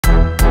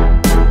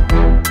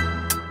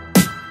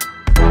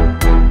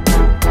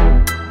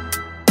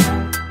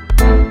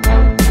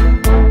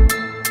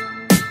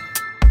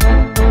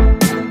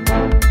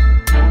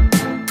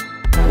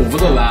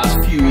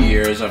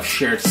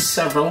shared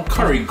several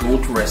curry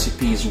goat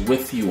recipes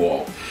with you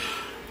all.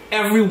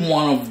 Every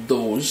one of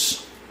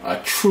those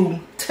are true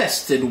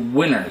tested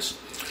winners.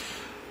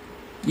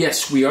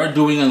 Yes, we are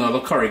doing another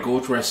curry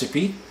goat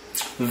recipe.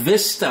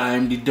 This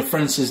time the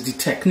difference is the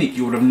technique.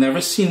 You would have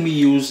never seen me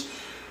use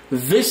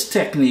this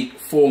technique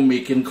for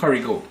making curry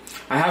goat.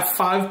 I have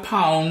 5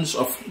 pounds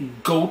of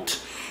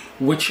goat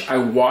which I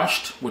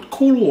washed with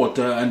cool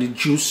water and the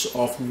juice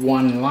of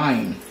 1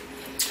 lime.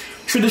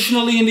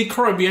 Traditionally in the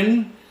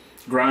Caribbean,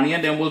 Granny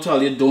and them will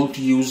tell you don't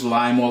use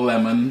lime or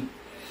lemon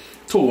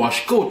to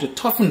wash goat. It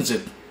toughens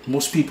it.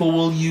 Most people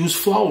will use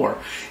flour.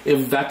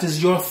 If that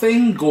is your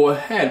thing, go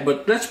ahead.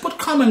 But let's put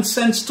common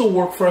sense to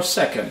work for a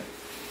second.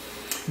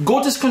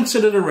 Goat is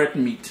considered a red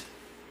meat.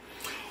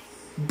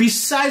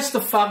 Besides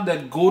the fact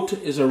that goat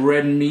is a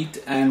red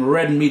meat and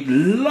red meat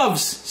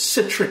loves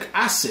citric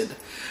acid,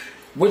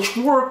 which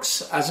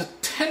works as a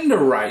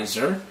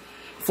tenderizer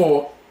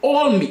for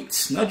all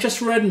meats, not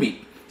just red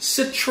meat.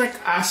 Citric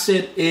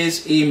acid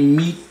is a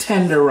meat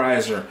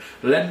tenderizer.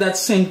 Let that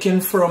sink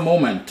in for a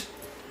moment.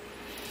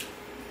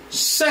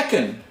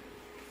 Second,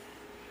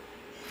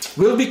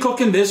 we'll be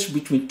cooking this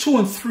between 2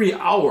 and 3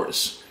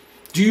 hours.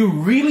 Do you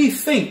really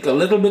think a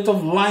little bit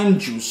of lime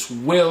juice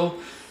will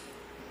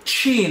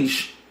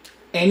change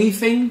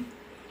anything?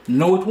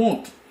 No, it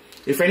won't.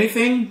 If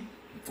anything,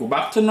 go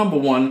back to number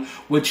 1,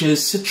 which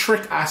is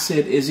citric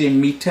acid is a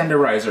meat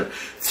tenderizer.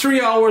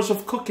 3 hours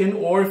of cooking,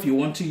 or if you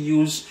want to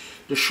use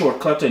the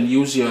shortcut and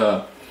use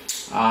your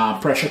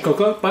pressure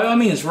cooker, by all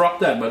means rock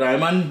that, but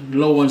I'm on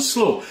low and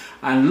slow.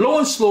 And low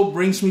and slow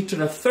brings me to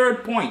the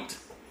third point.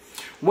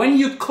 When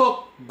you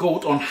cook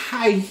goat on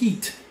high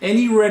heat,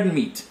 any red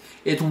meat,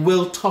 it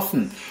will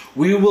toughen.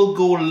 We will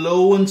go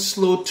low and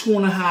slow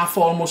 2.5,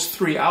 almost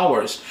 3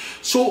 hours.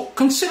 So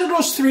consider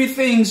those 3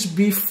 things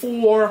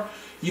before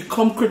you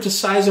come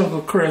criticize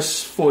Uncle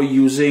Chris for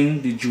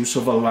using the juice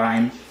of a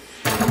lime.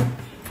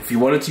 If you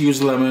wanted to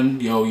use lemon,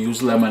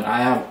 use lemon.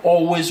 I have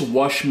always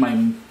washed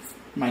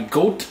my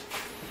goat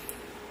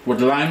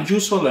with lime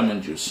juice or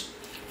lemon juice.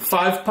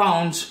 5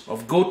 pounds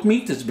of goat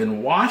meat has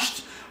been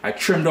washed. I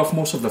trimmed off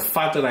most of the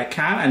fat that I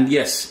can, and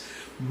yes,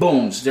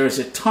 bones. There is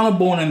a ton of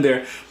bone in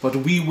there, but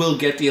we will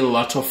get a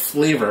lot of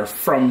flavor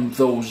from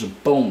those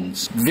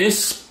bones.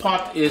 This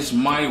pot is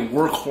my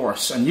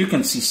workhorse, and you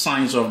can see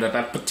signs of that.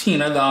 That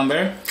patina down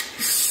there,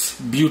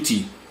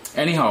 beauty.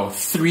 Anyhow,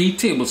 3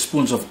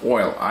 tablespoons of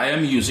oil. I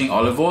am using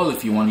olive oil.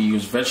 If you want to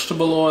use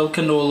vegetable oil,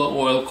 canola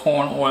oil,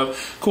 corn oil,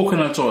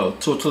 coconut oil,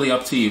 totally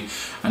up to you.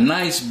 A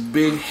nice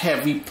big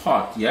heavy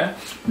pot, yeah?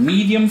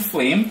 Medium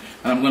flame,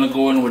 and I'm going to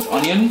go in with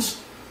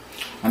onions,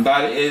 and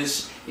that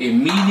is a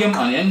medium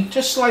onion,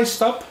 just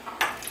sliced up,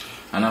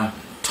 and a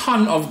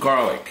ton of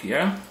garlic,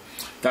 yeah?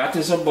 That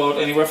is about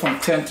anywhere from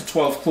 10 to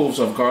 12 cloves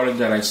of garlic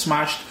that I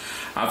smashed.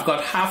 I've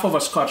got half of a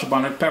Scotch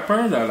bonnet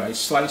pepper that I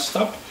sliced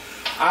up.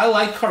 I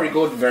like curry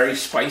goat very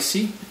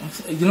spicy.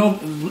 You know,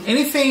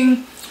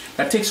 anything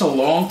that takes a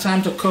long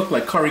time to cook,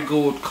 like curry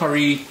goat,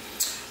 curry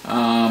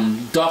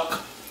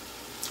duck,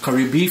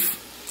 curry beef,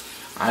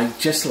 I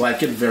just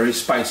like it very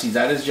spicy.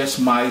 That is just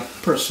my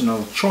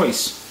personal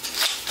choice.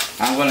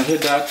 I'm going to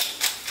hit that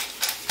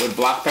with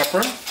black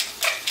pepper.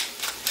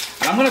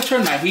 And I'm going to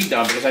turn my heat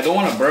down because I don't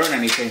want to burn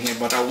anything here,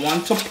 but I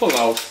want to pull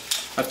out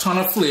a ton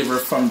of flavor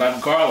from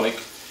that garlic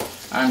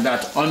and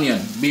that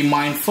onion. Be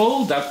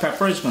mindful that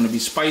pepper is going to be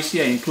spicy.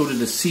 I included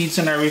the seeds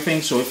and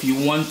everything, so if you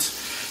want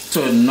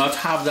to not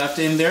have that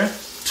in there,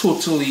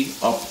 totally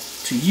up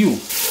to you.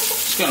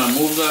 Just going to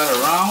move that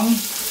around,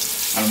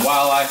 and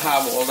while I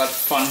have all that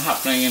fun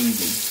happening in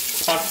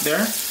the pot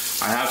there,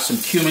 I have some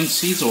cumin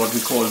seeds, or what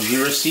we call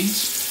jeera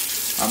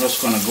seeds. I'm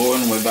just going to go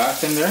in with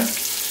that in there.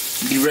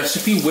 The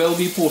recipe will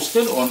be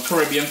posted on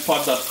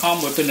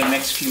CaribbeanPot.com within the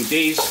next few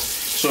days.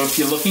 So if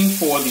you're looking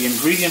for the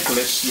ingredient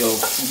list,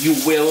 you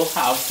will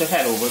have to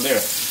head over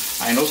there.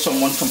 I know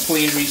someone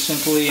complained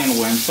recently and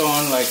went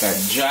on like a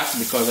jack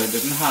because I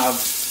didn't have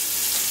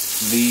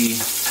the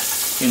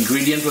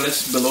ingredient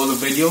list below the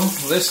video.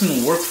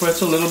 Listen, work for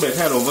it a little bit.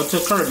 Head over to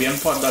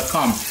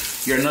CaribbeanPot.com.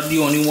 You're not the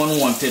only one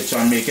wanted, so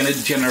I'm making it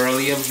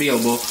generally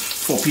available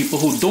for people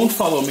who don't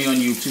follow me on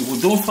YouTube,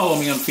 who don't follow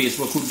me on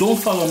Facebook, who don't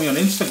follow me on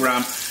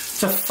Instagram,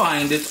 to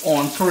find it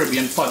on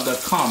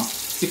CaribbeanPot.com.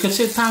 You could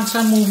say thanks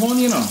and move on,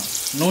 you know.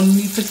 No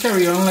need to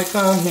carry on like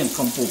a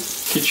nincompoop.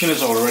 Kitchen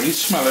is already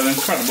smelling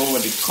incredible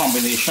with the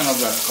combination of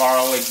that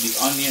garlic, the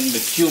onion, the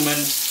cumin.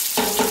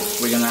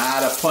 We're going to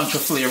add a punch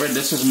of flavor.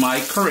 This is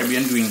my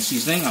Caribbean green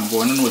seasoning. I'm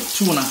going in with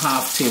 2.5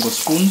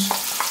 tablespoons.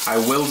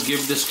 I will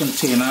give this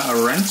container a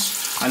rinse.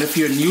 And if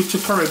you're new to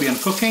Caribbean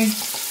cooking,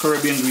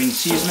 Caribbean green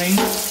seasoning,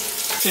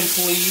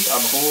 simply a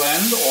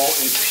blend or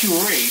a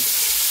puree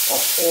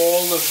of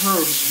all the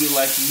herbs we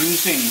like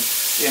using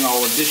in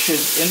our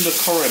dishes in the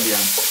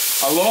Caribbean.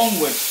 Along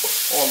with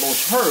all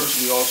those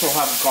herbs, we also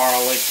have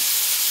garlic,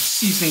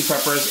 seasoning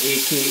peppers,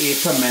 aka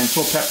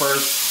pimento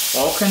peppers,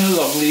 all kind of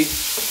lovely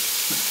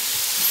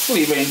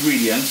flavor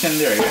ingredients in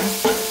there, yeah?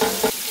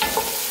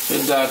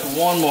 With that,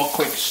 one more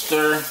quick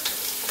stir.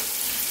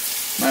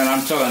 Man,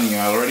 I'm telling you,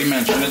 I already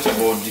mentioned it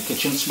about the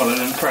kitchen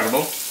smelling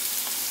incredible.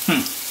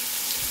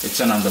 It's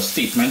an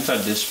understatement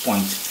at this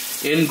point.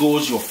 In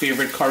goes your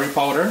favorite curry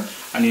powder,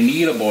 and you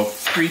need about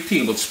 3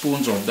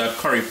 tablespoons of that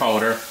curry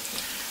powder.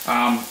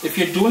 If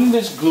you're doing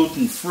this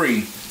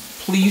gluten-free,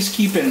 please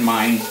keep in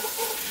mind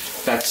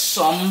that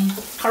some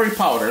curry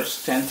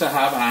powders tend to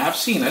have, and I have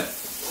seen it,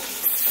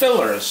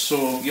 fillers.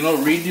 So, you know,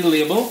 read the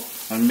label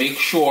and make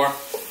sure,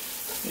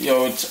 you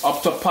know, it's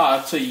up to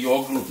par to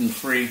your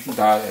gluten-free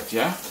diet,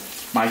 yeah?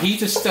 My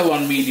heat is still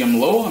on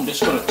medium-low. I'm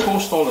just going to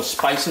toast all the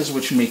spices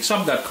which makes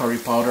up that curry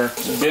powder.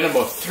 It's been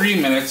about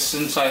 3 minutes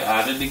since I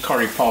added the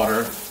curry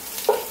powder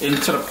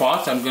into the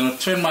pot. I'm going to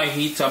turn my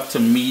heat up to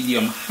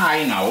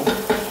medium-high now.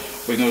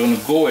 We're going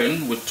to go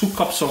in with 2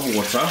 cups of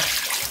water.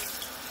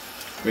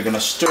 We're going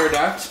to stir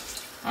that.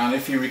 And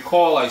if you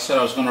recall, I said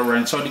I was going to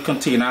rinse out the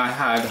container. I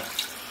had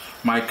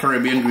my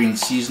Caribbean green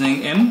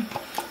seasoning in.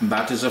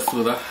 That is a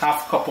further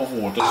 1/2 cup of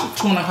water. So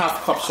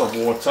 2.5 cups of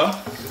water.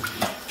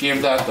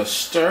 Give that a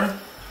stir.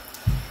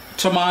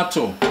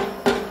 Tomato,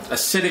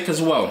 acidic as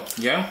well,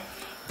 yeah?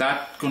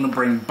 That's gonna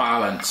bring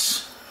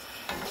balance.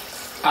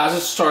 As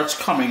it starts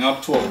coming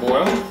up to a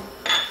boil,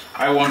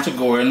 I want to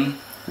go in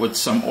with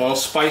some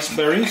allspice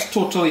berries,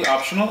 totally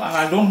optional, and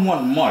I don't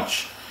want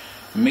much.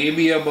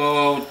 Maybe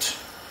about,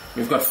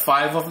 we've got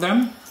 5 of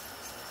them.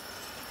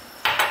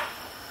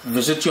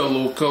 Visit your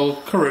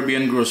local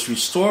Caribbean grocery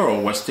store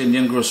or West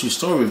Indian grocery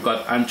store. We've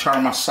got anchar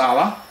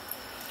masala,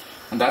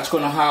 and that's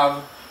gonna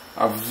have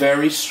a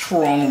very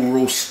strong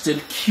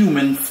roasted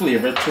cumin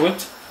flavor to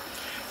it.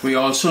 We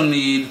also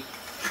need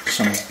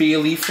some bay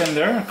leaf in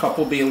there, a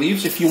couple bay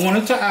leaves. If you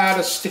wanted to add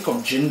a stick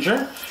of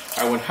ginger,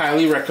 I would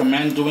highly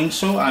recommend doing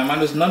so. I'm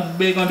not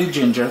big on the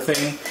ginger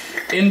thing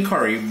in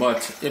curry,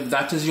 but if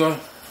that is your,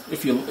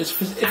 if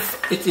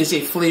it is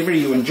a flavor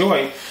you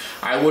enjoy,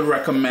 I would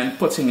recommend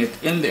putting it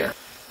in there.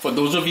 For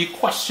those of you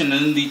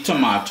questioning the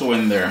tomato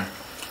in there,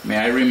 may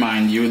I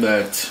remind you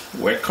that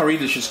where curry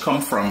dishes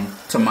come from,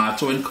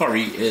 tomato in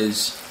curry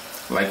is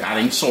like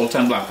adding salt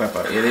and black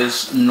pepper. It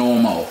is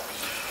normal.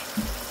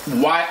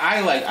 Why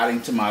I like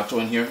adding tomato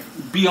in here,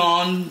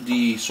 beyond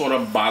the sort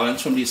of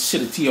balance from the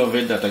acidity of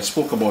it that I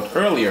spoke about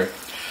earlier,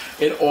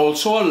 it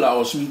also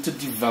allows me to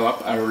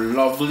develop a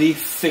lovely,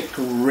 thick,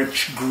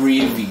 rich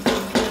gravy.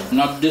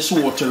 Not this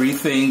watery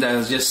thing that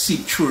is just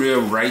seeped through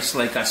your rice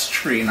like a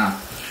strainer.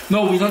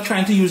 No, we're not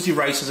trying to use the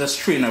rice as a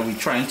strainer. We're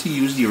trying to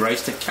use the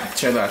rice to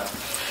capture that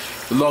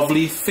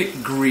lovely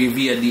thick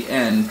gravy at the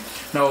end.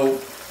 Now,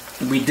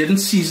 we didn't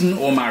season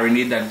or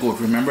marinate that goat.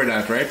 Remember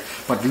that, right?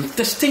 But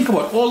just think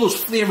about all those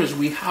flavors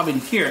we have in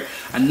here.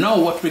 And now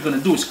what we're going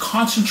to do is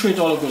concentrate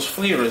all of those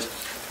flavors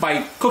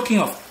by cooking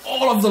off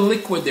all of the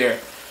liquid there.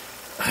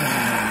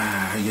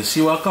 You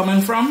see where I'm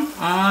coming from?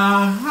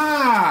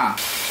 Aha!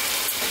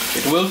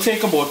 It will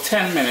take about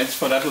 10 minutes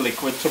for that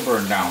liquid to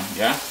burn down,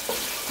 yeah?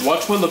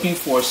 What we're looking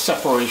for is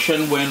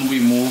separation when we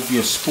move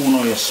your spoon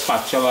or your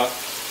spatula.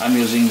 I'm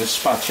using the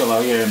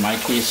spatula here in my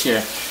case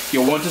here.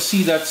 You want to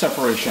see that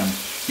separation.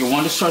 You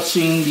want to start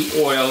seeing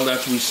the oil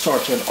that we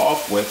started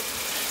off with.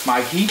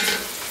 My heat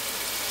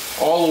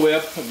all the way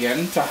up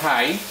again to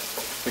high,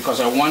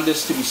 because I want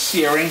this to be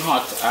searing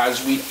hot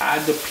as we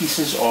add the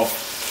pieces of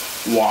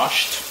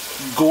washed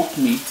goat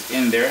meat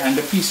in there. And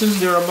the pieces,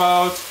 they're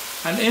about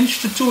 1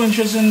 inch to 2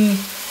 inches in,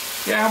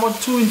 yeah,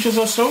 about 2 inches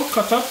or so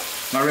cut up.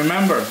 Now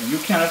remember, you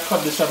cannot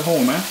cut this at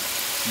home, eh?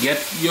 Get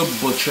your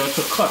butcher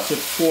to cut it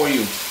for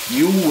you.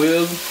 You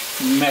will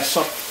mess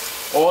up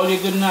all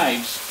your good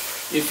knives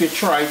if you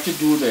try to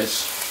do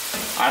this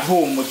at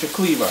home with your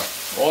cleaver.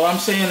 All I'm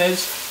saying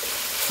is,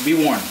 be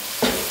warned.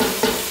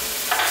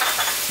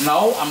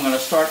 Now I'm going to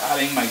start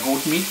adding my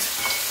goat meat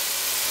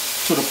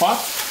to the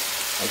pot,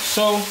 like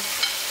so.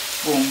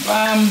 Boom,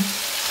 bam.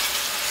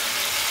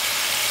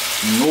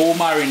 No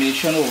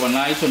marination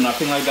overnight or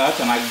nothing like that,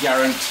 and I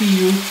guarantee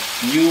you,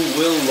 you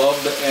will love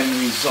the end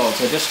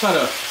result. I just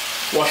gotta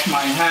wash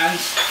my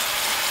hands.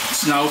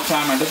 It's now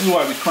time, and this is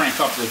why we crank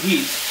up the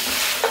heat.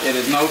 It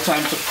is now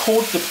time to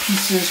coat the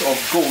pieces of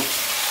goat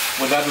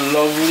with that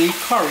lovely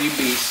curry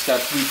base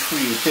that we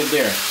created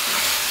there.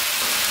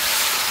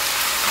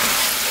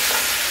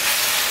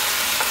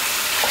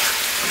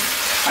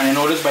 And you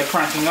notice by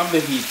cranking up the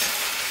heat,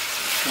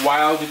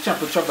 while the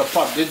temperature of the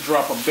pot did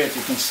drop a bit,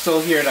 you can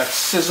still hear that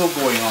sizzle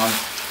going on,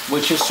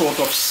 which is sort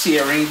of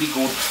searing the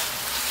goat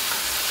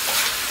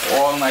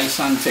all nice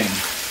and thin.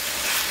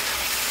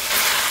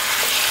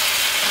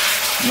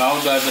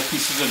 Now that the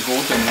pieces of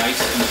goat are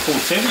nice and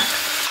coated,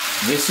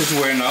 this is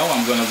where now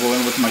I'm going to go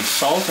in with my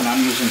salt, and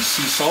I'm using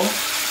sea salt.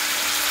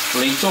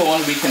 Later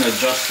on we can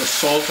adjust the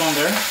salt on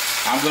there.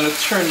 I'm going to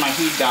turn my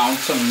heat down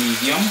to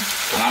medium,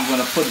 and I'm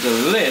going to put the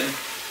lid,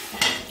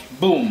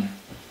 boom,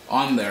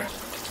 on there.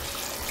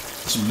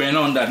 It's been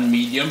on that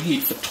medium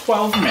heat for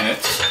 12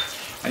 minutes,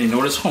 and you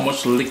notice how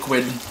much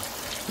liquid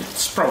it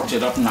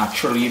sprouted up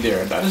naturally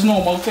there. That is a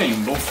normal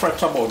thing, don't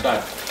fret about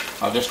that.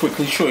 I'll just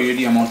quickly show you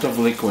the amount of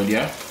liquid,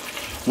 yeah?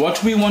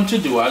 What we want to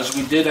do, as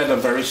we did at the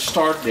very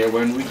start there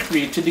when we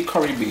created the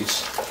curry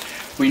base,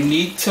 we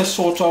need to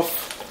sort of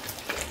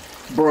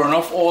burn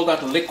off all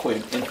that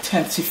liquid,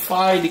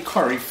 intensify the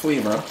curry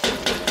flavor,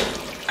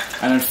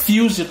 and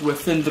infuse it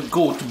within the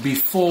goat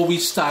before we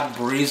start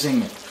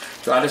braising it.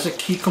 So that is a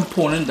key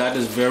component. That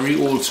is very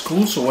old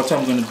school. So what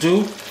I'm going to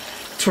do,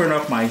 turn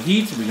up my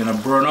heat. We're going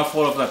to burn off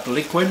all of that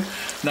liquid.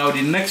 Now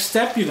the next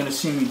step you're going to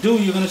see me do,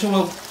 you're going to say,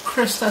 well,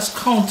 Chris, that's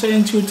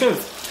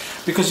counterintuitive.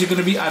 Because you're going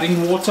to be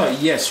adding water.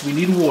 Yes, we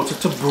need water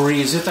to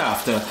braise it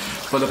after.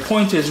 But the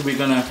point is, we're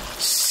going to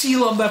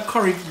seal up that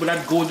curry, but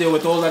that go there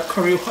with all that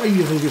curry.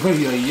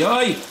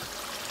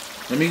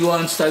 Let me go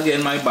and start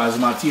getting my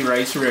basmati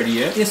rice ready.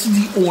 Yeah? It's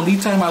the only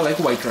time I like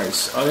white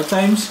rice. Other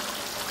times,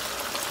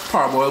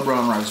 parboiled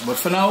brown rice. But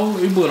for now,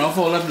 we burn off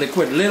all that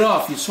liquid. Lid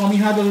off. You saw me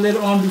have the lid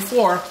on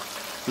before.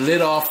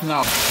 Lid off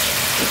now.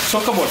 It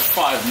took about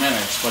 5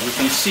 minutes, but you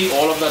can see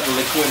all of that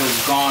liquid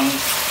is gone.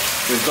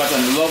 We've got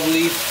a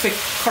lovely thick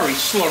curry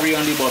slurry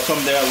on the bottom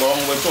there,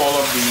 along with all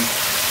of the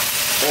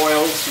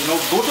oils. You know,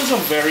 goat is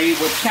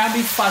it can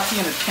be fatty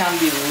and it can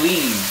be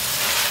lean.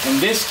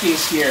 In this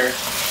case here,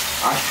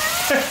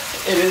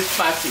 it is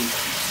fatty.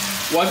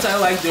 What I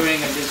like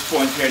doing at this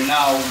point here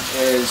now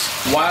is,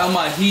 while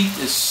my heat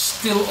is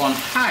still on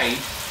high,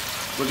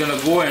 we're going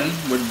to go in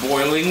with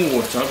boiling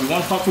water. We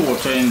want hot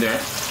water in there.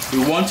 We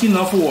want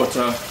enough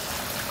water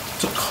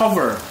to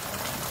cover,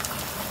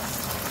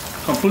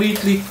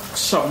 completely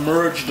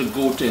submerge the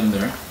goat in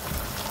there.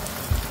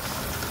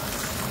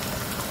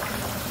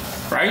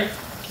 Right?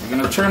 We're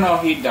going to turn our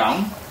heat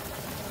down.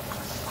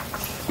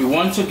 We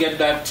want to get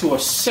that to a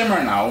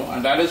simmer now,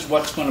 and that is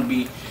what's going to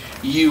be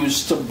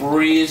used to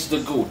braise the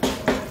goat.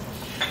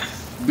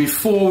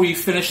 Before we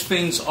finish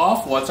things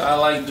off, what I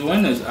like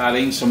doing is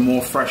adding some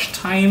more fresh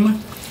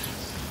thyme.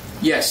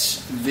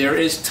 Yes, there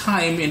is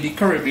thyme in the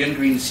Caribbean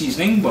green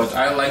seasoning, but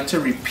I like to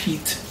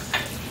repeat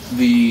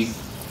the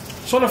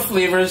sort of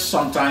flavors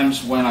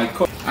sometimes when I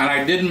cook. And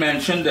I did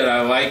mention that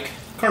I like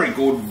curry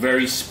goat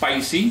very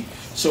spicy,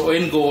 so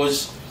in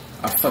goes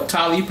a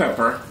fatali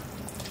pepper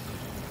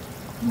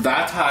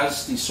that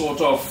has the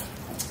sort of,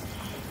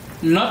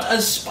 not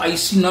as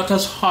spicy, not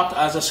as hot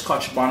as a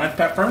Scotch bonnet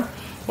pepper,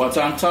 but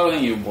I'm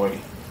telling you, boy,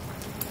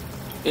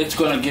 it's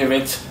gonna give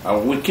it a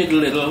wicked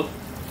little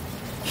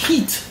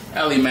heat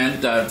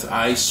element that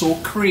I so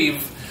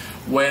crave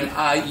when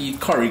I eat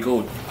curry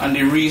goat. And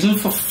the reason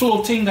for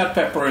floating that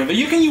pepper in there,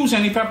 you can use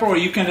any pepper or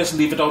you can just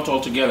leave it out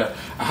altogether.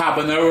 A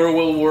habanero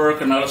will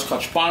work, another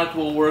Scotch bonnet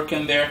will work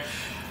in there.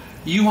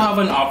 You have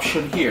an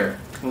option here.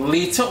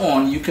 Later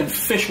on, you can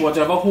fish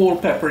whatever whole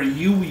pepper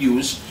you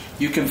use,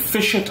 you can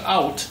fish it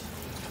out.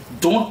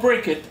 Don't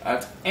break it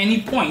at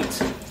any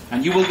point,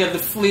 and you will get the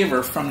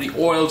flavor from the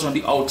oils on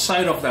the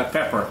outside of that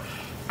pepper.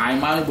 I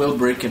man will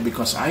break it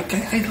because I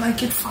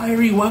like it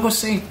fiery. What I was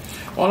saying.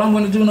 All I'm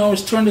going to do now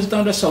is turn this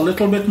down just a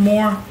little bit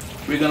more.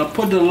 We're going to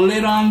put the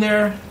lid on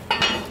there,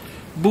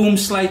 boom,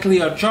 slightly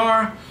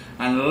ajar,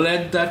 and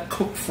let that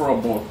cook for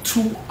about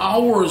 2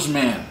 hours,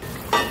 man.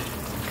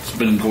 It's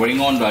been going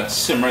on that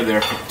simmer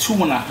there for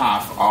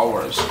 2.5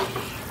 hours.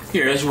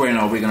 Here's where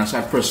now we're going to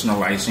start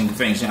personalizing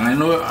things. And I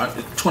know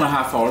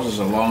 2.5 hours is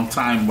a long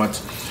time,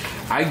 but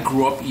I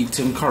grew up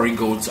eating curry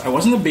goats. I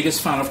wasn't the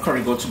biggest fan of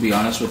curry goat, to be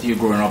honest with you,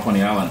 growing up on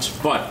the islands,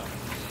 but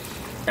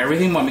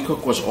everything mommy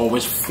cooked was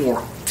always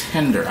fork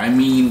tender. I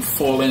mean,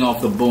 falling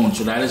off the bone.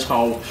 So that is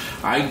how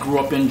I grew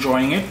up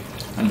enjoying it,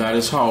 and that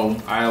is how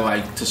I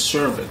like to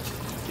serve it.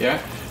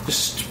 Yeah, the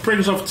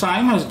sprigs of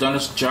thyme has done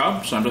its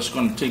job, so I'm just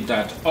going to take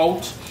that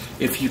out.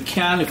 If you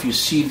can, if you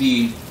see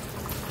the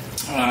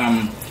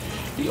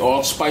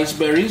allspice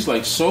berries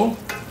like so,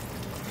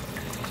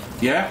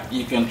 yeah,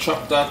 you can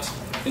chop that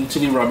into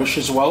the rubbish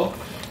as well.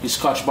 The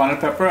Scotch bonnet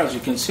pepper, as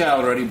you can see, I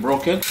already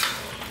broke it.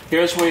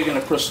 Here's where you're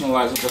going to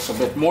personalize it just a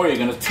bit more. You're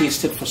going to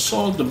taste it for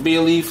salt. The bay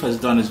leaf has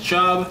done its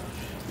job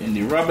in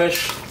the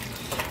rubbish.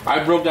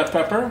 I broke that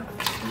pepper.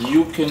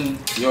 You can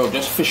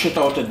just fish it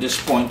out at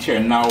this point here.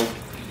 Now,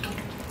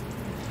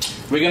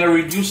 we're going to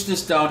reduce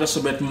this down just a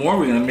bit more.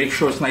 We're going to make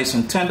sure it's nice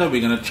and tender.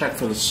 We're going to check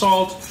for the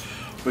salt.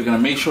 We're going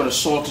to make sure the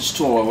salt is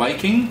to our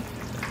liking.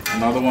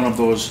 Another one of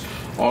those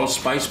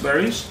allspice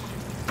berries.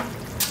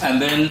 And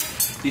then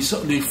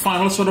the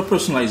final sort of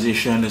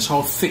personalization is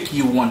how thick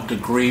you want the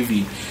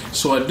gravy.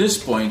 So at this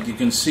point, you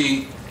can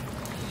see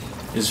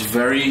it's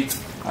very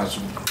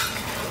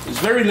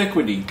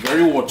liquidy,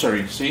 very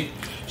watery. See.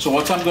 So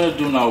what I'm going to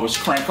do now is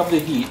crank up the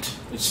heat.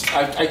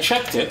 I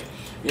checked it.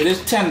 It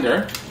is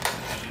tender.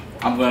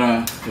 I'm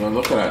gonna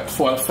look at that.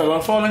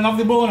 Falling off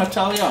the bone, I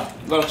tell ya.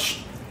 Gosh.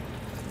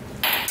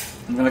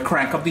 I'm gonna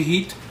crank up the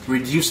heat,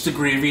 reduce the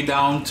gravy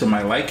down to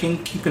my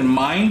liking. Keep in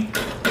mind,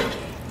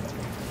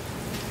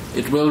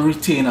 it will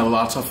retain a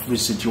lot of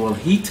residual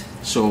heat,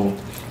 so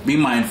be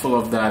mindful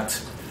of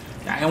that.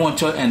 I don't want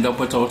to end up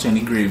without any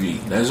gravy.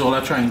 That's all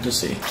I'm trying to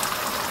say.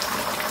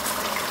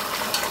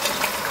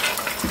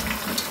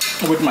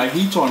 With my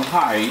heat on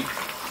high,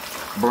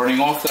 burning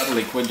off that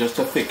liquid just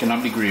to thicken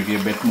up the gravy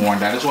a bit more.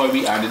 That is why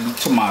we added the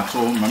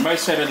tomato. Remember I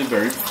said at the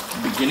very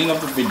beginning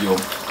of the video,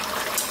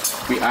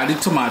 we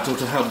added tomato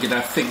to help get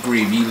that thick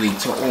gravy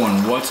later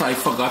on. What I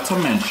forgot to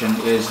mention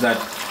is that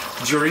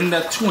during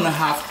that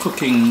 2.5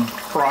 cooking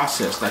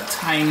process, that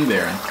time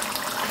there,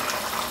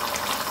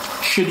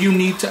 Should you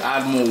need to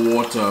add more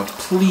water,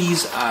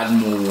 please add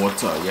more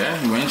water. Yeah,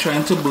 you ain't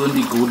trying to burn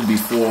the goat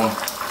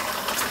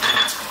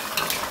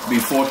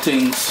before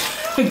things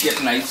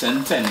get nice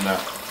and tender.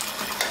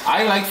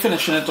 I like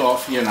finishing it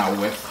off here now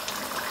with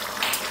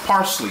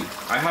parsley.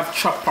 I have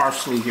chopped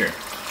parsley here.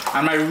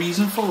 And my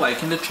reason for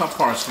liking the chopped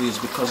parsley is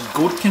because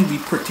goat can be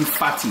pretty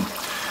fatty.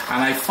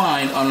 And I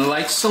find,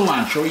 unlike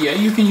cilantro, yeah,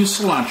 you can use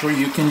cilantro,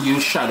 you can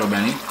use shadow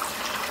benny,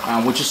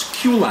 which is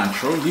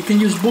culantro. You can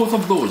use both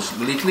of those.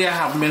 Lately I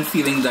haven't been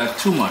feeling that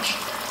too much.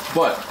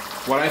 But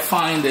what I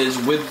find is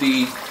with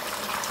the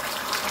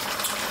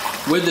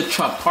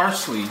chopped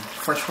parsley,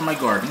 fresh from my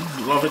garden,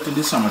 love it in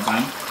the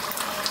summertime,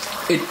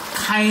 it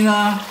kind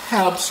of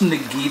helps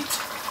negate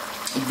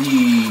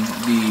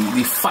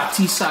the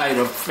fatty side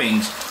of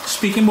things.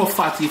 Speaking about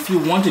fatty, if you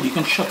wanted, you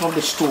can shut off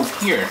the stove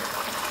here.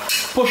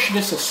 Push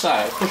this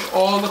aside. Push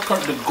all the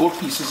goat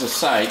pieces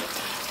aside.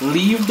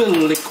 Leave the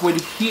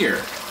liquid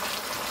here.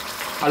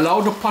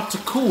 Allow the pot to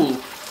cool,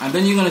 and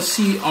then you're going to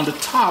see on the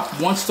top,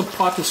 once the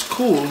pot is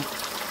cool,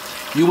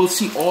 you will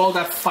see all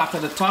that fat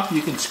at the top.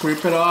 You can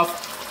scrape it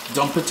off,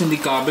 dump it in the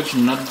garbage,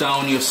 not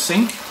down your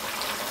sink.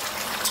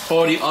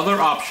 Or the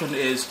other option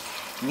is,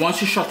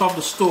 once you shut off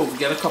the stove,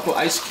 get a couple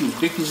ice cubes,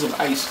 big pieces of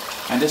ice,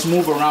 and just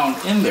move around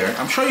in there.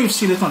 I'm sure you've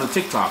seen it on the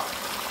TikTok.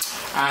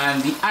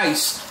 And the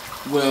ice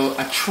will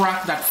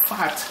attract that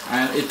fat,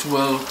 and it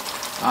will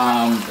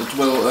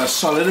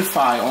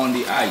solidify on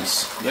the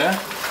ice. Yeah,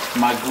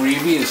 my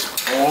gravy is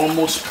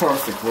almost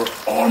perfect. We're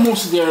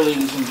almost there,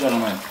 ladies and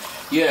gentlemen.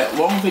 Yeah,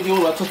 long video,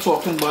 lots of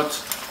talking, but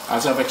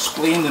as I've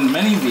explained in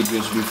many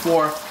videos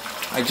before,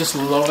 I just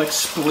love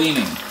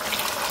explaining.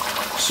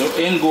 So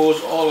in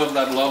goes all of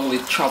that lovely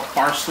chopped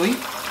parsley.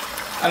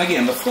 And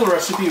again, the full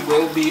recipe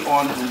will be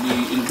on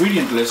the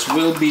ingredient list,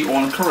 will be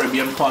on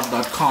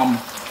CaribbeanPot.com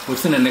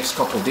within the next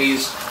couple of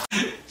days.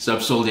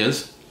 Sup,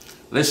 soldiers?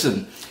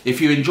 Listen, if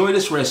you enjoy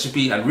this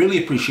recipe, I'd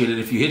really appreciate it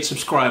if you hit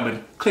subscribe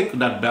and click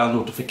that bell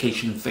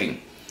notification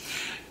thing.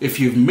 If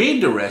you've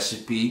made the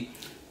recipe,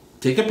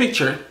 take a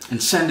picture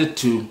and send it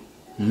to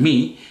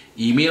me.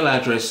 Email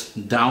address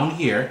down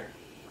here.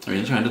 I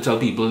mean, trying to tell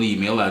people the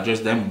email address,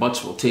 them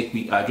butts will take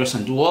the address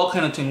and do all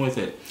kind of thing with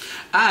it.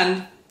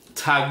 And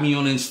tag me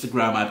on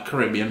Instagram at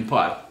Caribbean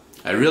Pot.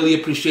 I really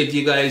appreciate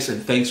you guys,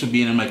 and thanks for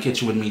being in my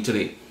kitchen with me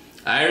today.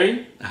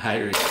 Irie?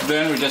 Irie.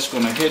 Then we're just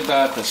going to hit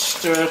that, to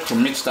stir, to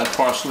mix that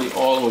parsley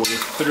all the way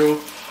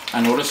through.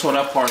 And notice how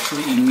that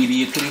parsley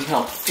immediately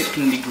helps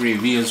thicken the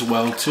gravy as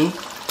well too.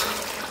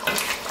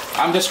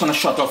 I'm just going to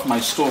shut off my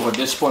stove at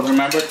this point.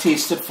 Remember,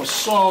 taste it for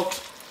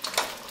salt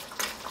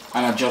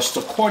and adjust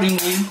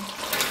accordingly.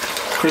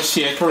 Chris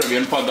here,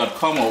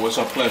 CaribbeanPot.com. Always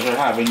a pleasure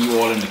having you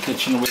all in the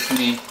kitchen with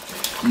me.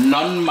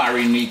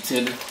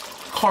 Non-marinated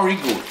curry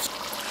goat.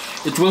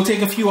 It will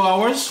take a few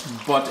hours,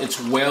 but it's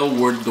well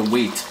worth the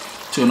wait.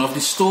 Turn off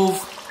the stove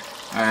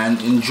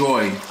and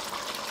enjoy.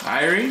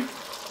 Irie?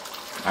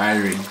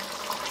 Irie.